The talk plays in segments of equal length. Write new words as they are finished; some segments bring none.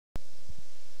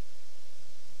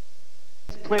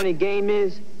Playing the game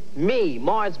is me,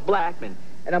 Mars Blackman,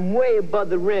 and I'm way above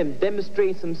the rim,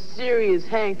 demonstrating some serious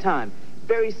hang time.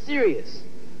 Very serious.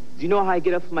 Do you know how I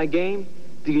get up for my game?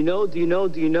 Do you know? Do you know?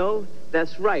 Do you know?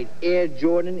 That's right. Air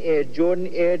Jordan, Air Jordan,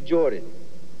 Air Jordan.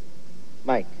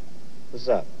 Mike, what's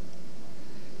up?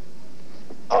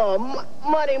 Oh,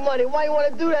 money, why you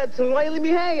want to do that to me? Why you leave me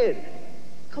hanging?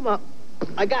 Come on.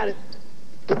 I got it.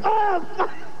 Oh,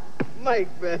 Mike,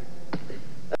 man.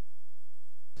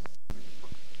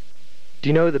 Do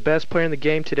you know who the best player in the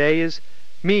game today is?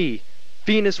 Me,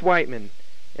 Venus Whiteman.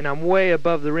 And I'm way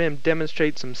above the rim,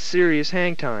 demonstrate some serious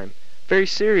hang time. Very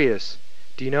serious.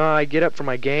 Do you know how I get up for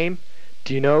my game?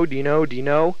 Do you know, do you know, do you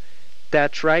know?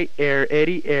 That's right, Air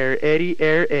Eddie, Air Eddie,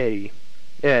 Air Eddie.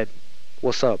 Ed,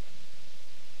 what's up?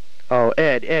 Oh,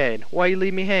 Ed, why you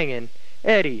leave me hanging?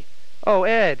 Eddie, oh,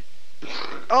 Ed.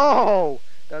 Oh,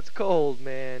 that's cold,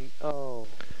 man. Oh.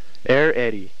 Air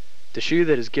Eddie, the shoe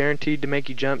that is guaranteed to make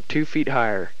you jump 2 feet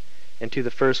higher. And to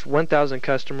the first 1,000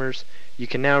 customers, you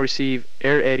can now receive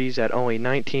Air Eddies at only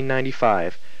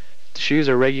 $19.95. The shoes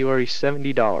are regularly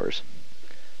 $70.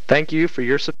 Thank you for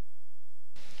your support.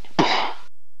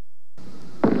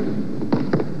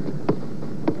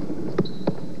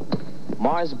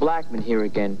 Mars Blackman here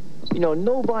again. You know,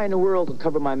 nobody in the world can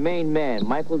cover my main man,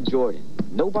 Michael Jordan.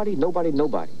 Nobody. Nobody.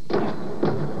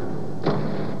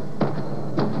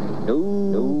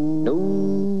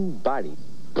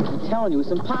 I'm telling you,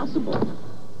 it's impossible.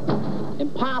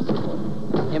 Impossible.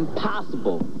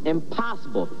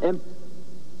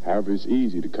 However, it's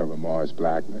easy to cover Mars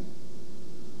Blackman.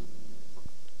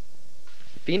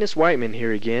 Venus Whiteman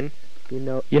here again.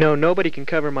 You know, nobody can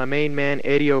cover my main man,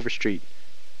 Eddie Overstreet.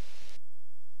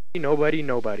 Nobody.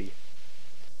 No.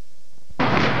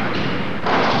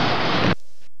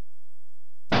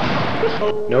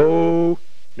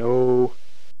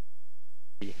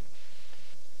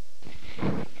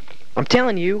 I'm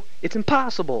telling you, it's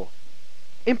impossible.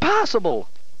 Impossible.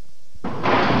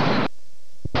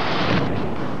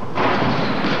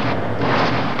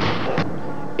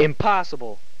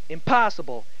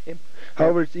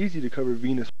 However, it's easy to cover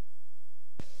Venus.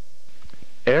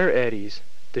 Air Eddies,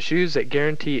 the shoes that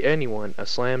guarantee anyone a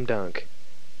slam dunk,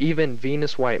 even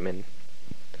Venus Whiteman.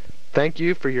 Thank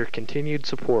you for your continued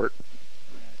support.